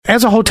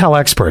as a hotel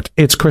expert,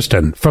 it's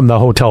Kristen from the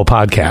Hotel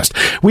Podcast.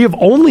 We have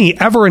only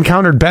ever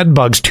encountered bed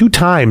bugs 2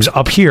 times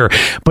up here,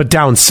 but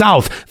down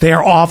south, they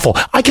are awful.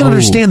 I can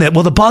understand that.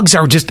 Well, the bugs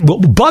are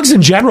bugs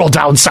in general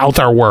down south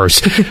are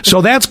worse.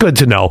 So that's good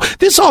to know.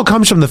 This all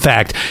comes from the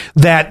fact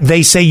that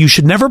they say you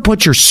should never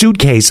put your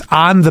suitcase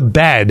on the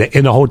bed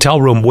in a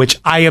hotel room, which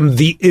I am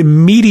the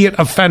immediate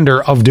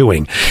offender of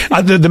doing.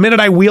 The minute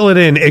I wheel it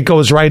in, it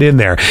goes right in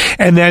there.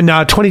 And then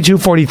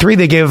 2243,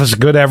 they gave us a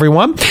good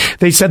everyone.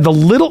 They said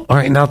all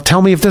right, now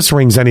tell me if this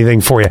rings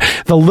anything for you.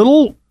 The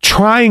little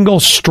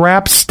triangle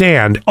strap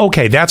stand.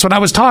 Okay, that's what I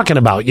was talking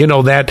about. You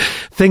know, that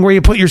thing where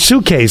you put your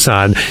suitcase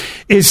on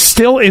is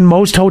still in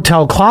most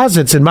hotel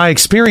closets. In my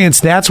experience,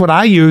 that's what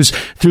I use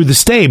through the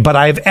stay, but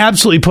I've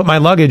absolutely put my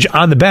luggage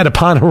on the bed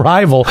upon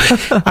arrival.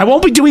 I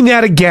won't be doing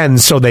that again,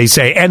 so they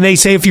say. And they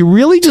say if you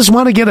really just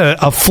want to get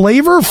a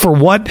flavor for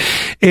what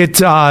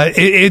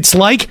it's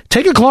like,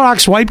 take a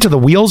Clorox wipe to the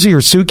wheels of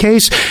your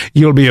suitcase.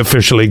 You'll be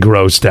officially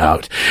grossed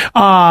out.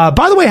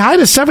 By the way, hi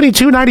to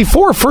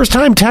 7294, first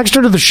time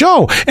texter to the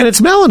show. And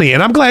it's Melanie,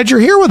 and I'm glad you're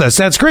here with us.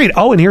 That's great.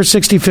 Oh, and here's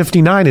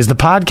 6059. Is the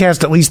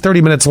podcast at least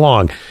 30 minutes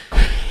long?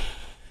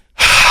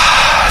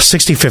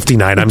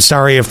 6059. I'm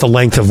sorry if the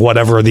length of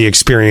whatever the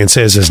experience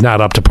is not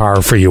up to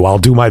par for you. I'll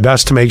do my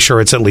best to make sure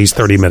it's at least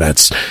 30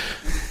 minutes.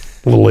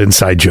 A little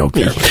inside joke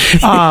there.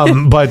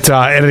 But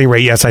at any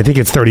rate, yes, I think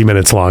it's 30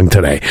 minutes long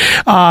today.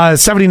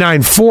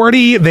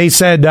 7940, they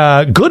said,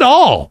 good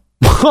all.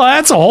 Well,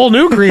 that's a whole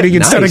new greeting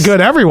instead of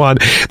good everyone.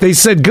 They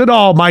said, good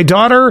all. My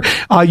daughter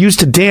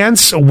used to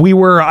dance. We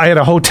were at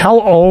a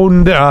hotel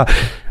owned,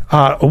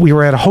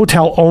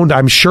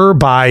 I'm sure,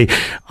 by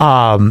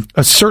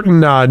a certain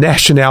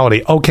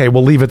nationality. Okay,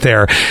 we'll leave it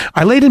there.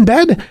 I laid in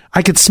bed.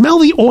 I could smell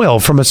the oil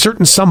from a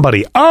certain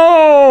somebody.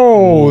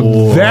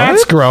 Oh, what?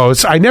 That's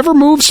gross. I never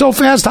moved so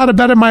fast out of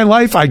bed in my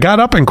life. I got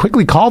up and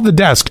quickly called the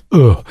desk.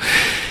 Ugh.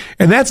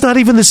 And that's not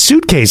even the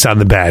suitcase on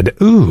the bed.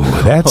 Ooh,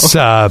 that's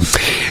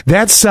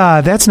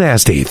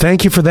nasty.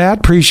 Thank you for that.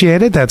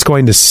 Appreciate it. That's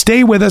going to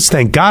stay with us.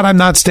 Thank God I'm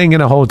not staying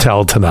in a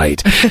hotel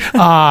tonight.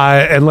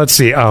 And let's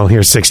see. Oh,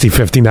 here's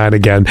 6059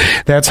 again.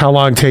 That's how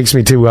long it takes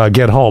me to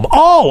get home.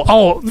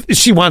 Oh,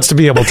 she wants to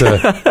be able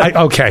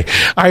to. Okay,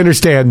 I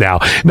understand now.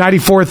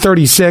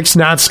 9436,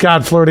 not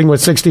Scott flirting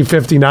with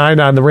 6059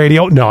 on the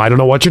radio. No, I don't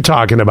know what you're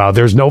talking about.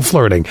 There's no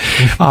flirting.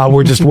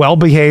 We're just well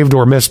behaved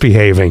or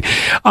misbehaving.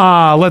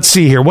 Let's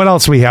see here. What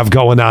else we have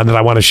going on that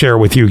I want to share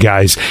with you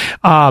guys?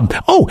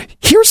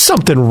 Here's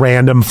something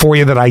random for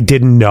you that I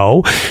didn't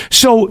know.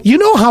 So you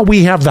know how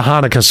we have the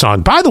Hanukkah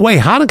song. By the way,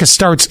 Hanukkah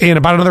starts in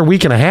about another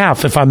week and a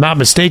half, if I'm not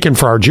mistaken,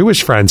 for our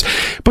Jewish friends.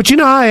 But you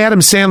know how Adam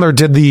Sandler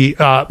did the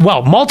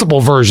multiple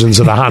versions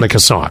of the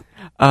Hanukkah song.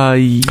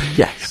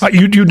 Yes.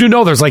 You do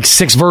know there's like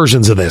 6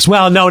 versions of this.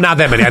 Well, no, not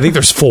that many. I think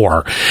there's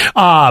 4.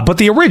 But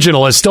the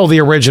original is still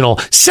the original.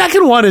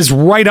 Second one is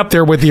right up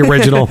there with the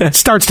original. It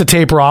starts to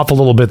taper off a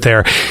little bit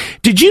there.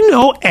 Did you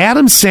know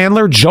Adam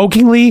Sandler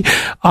jokingly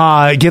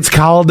gets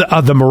called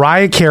the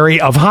Mariah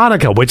Carey of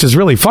Hanukkah, which is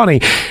really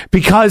funny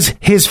because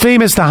his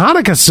famous The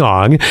Hanukkah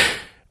song,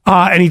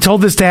 and he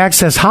told this to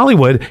Access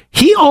Hollywood,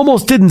 he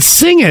almost didn't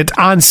sing it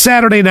on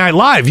Saturday Night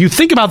Live. You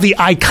think about the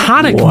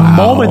iconic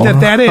moment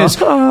that is.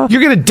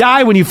 You're going to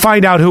die when you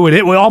find out who it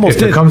is.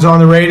 If it comes on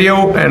the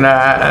radio and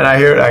I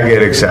hear it, I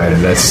get excited.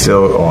 That's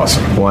still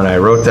awesome. When I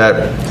wrote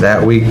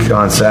that week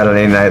on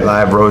Saturday Night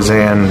Live,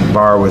 Rosanne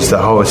Barr was the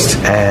host,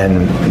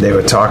 and they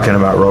were talking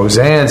about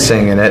Rosanne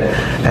singing it,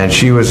 and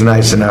she was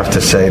nice enough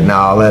to say, no,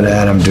 I'll let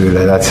Adam do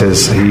that.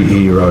 That's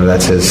he wrote it.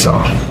 That's his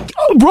song.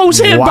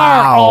 Roseanne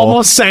Barr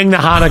almost sang the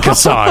Hanukkah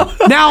song.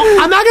 Now,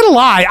 I'm not going to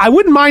lie. I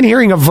wouldn't mind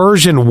hearing a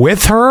version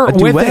with her.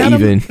 With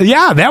Adam. Even.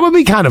 Yeah, that would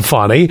be kind of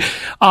funny.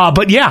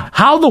 But yeah,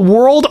 how the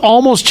world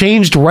almost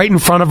changed right in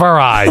front of our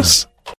eyes.